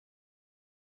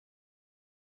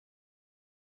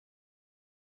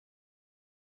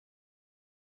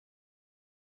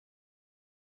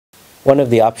One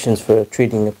of the options for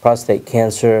treating prostate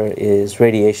cancer is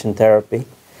radiation therapy.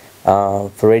 For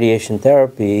radiation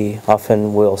therapy,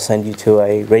 often we'll send you to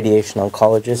a radiation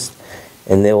oncologist,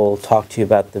 and they will talk to you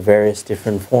about the various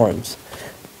different forms.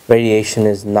 Radiation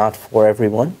is not for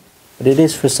everyone, but it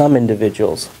is for some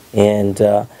individuals, and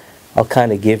I'll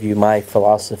kind of give you my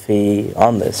philosophy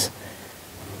on this.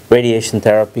 Radiation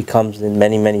therapy comes in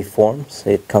many, many forms.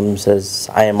 It comes as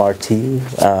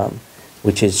IMRT,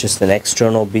 which is just an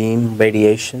external beam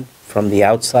radiation from the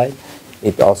outside.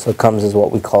 It also comes as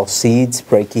what we call seeds,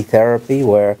 brachytherapy,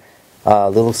 where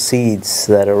little seeds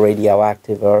that are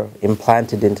radioactive are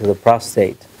implanted into the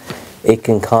prostate. It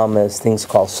can come as things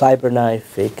called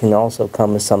cyberknife. It can also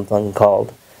come as something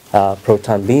called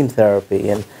proton beam therapy.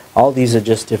 And all these are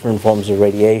just different forms of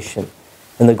radiation.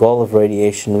 And the goal of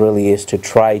radiation really is to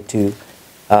try to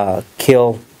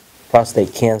kill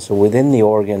prostate cancer within the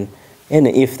organ, and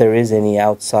if there is any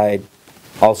outside,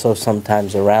 also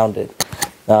sometimes around it.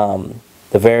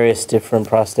 The various different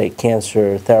prostate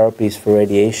cancer therapies for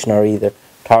radiation are either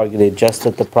targeted just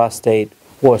at the prostate,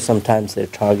 or sometimes they're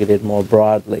targeted more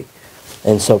broadly.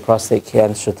 And so prostate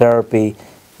cancer therapy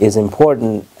is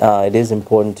important. It is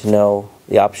important to know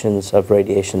the options of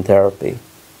radiation therapy.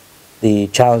 The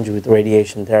challenge with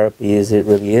radiation therapy is it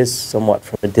really is somewhat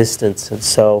from a distance, and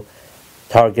so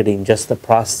targeting just the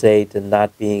prostate and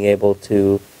not being able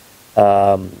to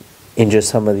injure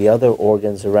some of the other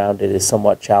organs around it is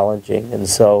somewhat challenging. And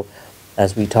so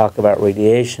as we talk about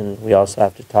radiation, we also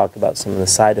have to talk about some of the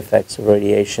side effects of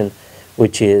radiation,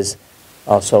 which is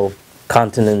also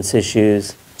continence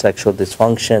issues, sexual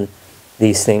dysfunction.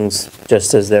 These things,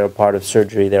 just as they're a part of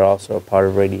surgery, they're also a part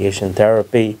of radiation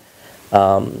therapy.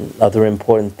 Other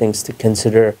important things to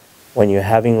consider when you're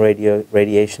having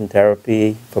radiation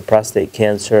therapy for prostate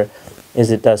cancer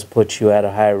is it does put you at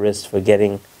a higher risk for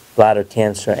getting bladder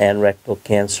cancer and rectal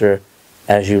cancer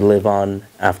as you live on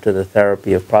after the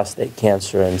therapy of prostate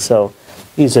cancer. And so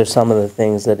these are some of the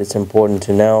things that it's important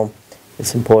to know.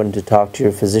 It's important to talk to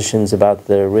your physicians about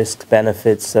the risk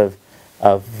benefits of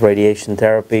radiation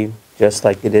therapy, just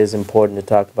like it is important to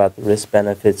talk about the risk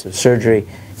benefits of surgery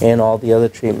and all the other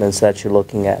treatments that you're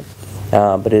looking at.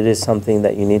 But it is something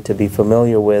that you need to be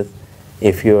familiar with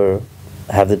if you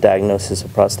have the diagnosis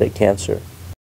of prostate cancer.